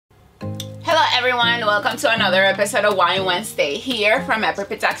everyone, welcome to another episode of Wine Wednesday here from Epic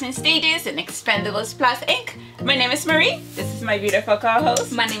Production Stages and Expendables Plus Inc. My name is Marie. This is my beautiful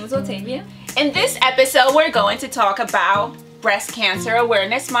co-host. My name is Otavia. In this episode, we're going to talk about Breast Cancer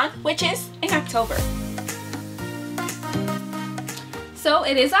Awareness Month, which is in October. So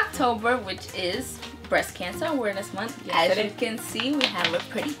it is October, which is Breast Cancer Awareness Month. As you can see, we have a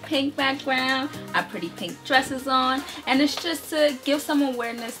pretty pink background, our pretty pink dresses on, and it's just to give some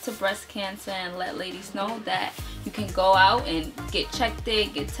awareness to breast cancer and let ladies know that you can go out and get checked,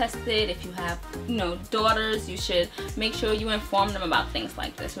 get tested. If you have, daughters, you should make sure you inform them about things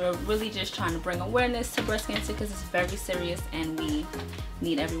like this. We're really just trying to bring awareness to breast cancer because it's very serious and we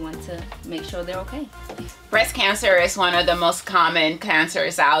need everyone to make sure they're okay. Breast cancer is one of the most common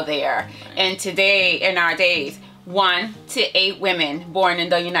cancers out there. Right. And today, in our days, 1 to 8 women born in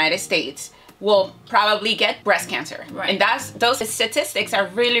the United States will probably get breast cancer. Right. And those statistics are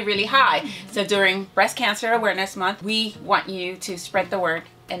really, really high. Mm-hmm. So during Breast Cancer Awareness Month, we want you to spread the word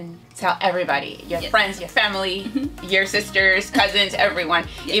and tell everybody, your friends, your family, your sisters, cousins, everyone.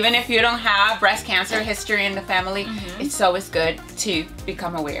 Yes. Even if you don't have breast cancer history in the family, it's always good to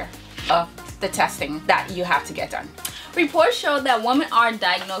become aware of the testing that you have to get done. Reports show that women are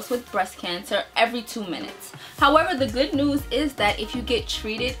diagnosed with breast cancer every 2 minutes. However, the good news is that if you get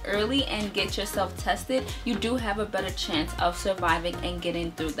treated early and get yourself tested, you do have a better chance of surviving and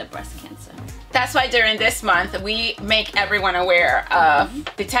getting through the breast cancer. That's why during this month, we make everyone aware of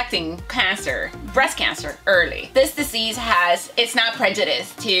detecting cancer, breast cancer, early. This disease it's not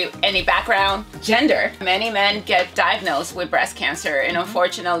prejudiced to any background, gender. Many men get diagnosed with breast cancer, and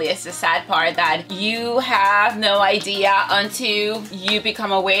unfortunately, it's the sad part that you have no idea until you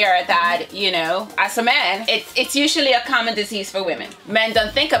become aware that, as a man, it's usually a common disease for women. Men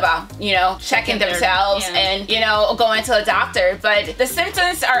don't think about, checking themselves and, going to a doctor, but the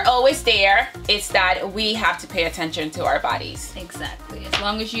symptoms are always there. It's that we have to pay attention to our bodies. Exactly. As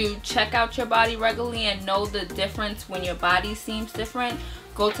long as you check out your body regularly and know the difference when your body seems different,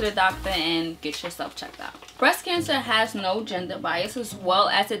 go to the doctor and get yourself checked out. Breast cancer has no gender bias, as well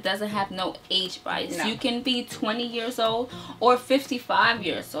as it doesn't have no age bias. No. You can be 20 years old or 55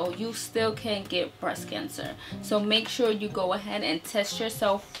 years old. You still can get breast cancer. So make sure you go ahead and test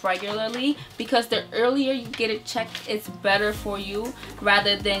yourself regularly, because the earlier you get it checked, it's better for you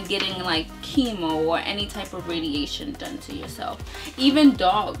rather than getting like chemo or any type of radiation done to yourself. Even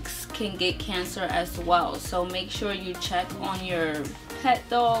dogs can get cancer as well. So make sure you check on your pet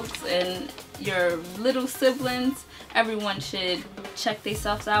dogs and your little siblings. Everyone should check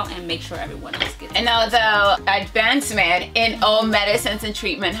themselves out and make sure everyone else gets it. And although advancement in all medicines and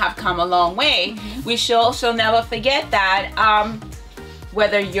treatment have come a long way, we should also never forget that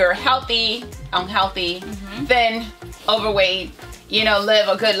whether you're healthy, unhealthy, thin, overweight, live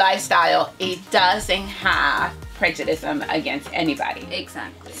a good lifestyle, it doesn't have prejudice against anybody.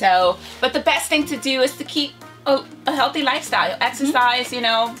 Exactly. So, but the best thing to do is to keep a healthy lifestyle, exercise,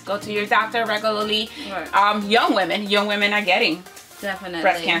 go to your doctor regularly. Right. Young women are getting Definitely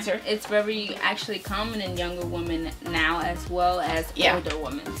breast cancer. It's very actually common in younger women now, as well as older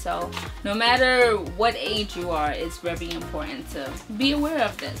women. So no matter what age you are, it's very important to be aware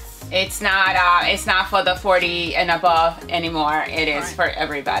of this. It's not for the 40 and above anymore. It is for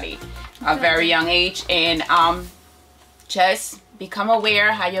everybody, a very young age, and just become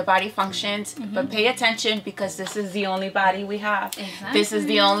aware how your body functions, but pay attention, because this is the only body we have. Exactly. This is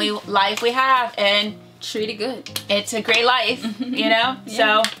the only life we have, and treat it good. It's a great life,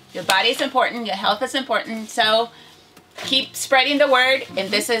 So your body is important, your health is important, so keep spreading the word, and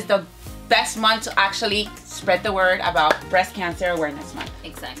this is the best month to actually spread the word about Breast Cancer Awareness Month.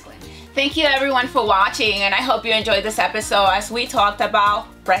 Exactly. Thank you everyone for watching, and I hope you enjoyed this episode as we talked about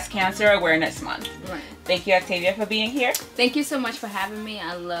Breast Cancer Awareness Month. Right. Thank you, Octavia, for being here. Thank you so much for having me.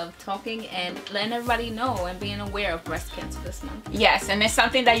 I love talking and letting everybody know and being aware of breast cancer this month. Yes, and it's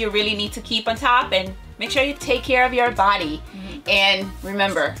something that you really need to keep on top, and make sure you take care of your body. And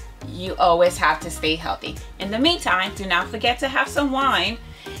remember, you always have to stay healthy. In the meantime, do not forget to have some wine.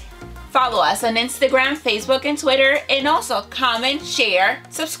 Follow us on Instagram, Facebook, and Twitter, and also comment, share,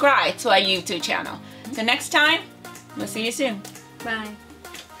 subscribe to our YouTube channel. Till next time, we'll see you soon. Bye.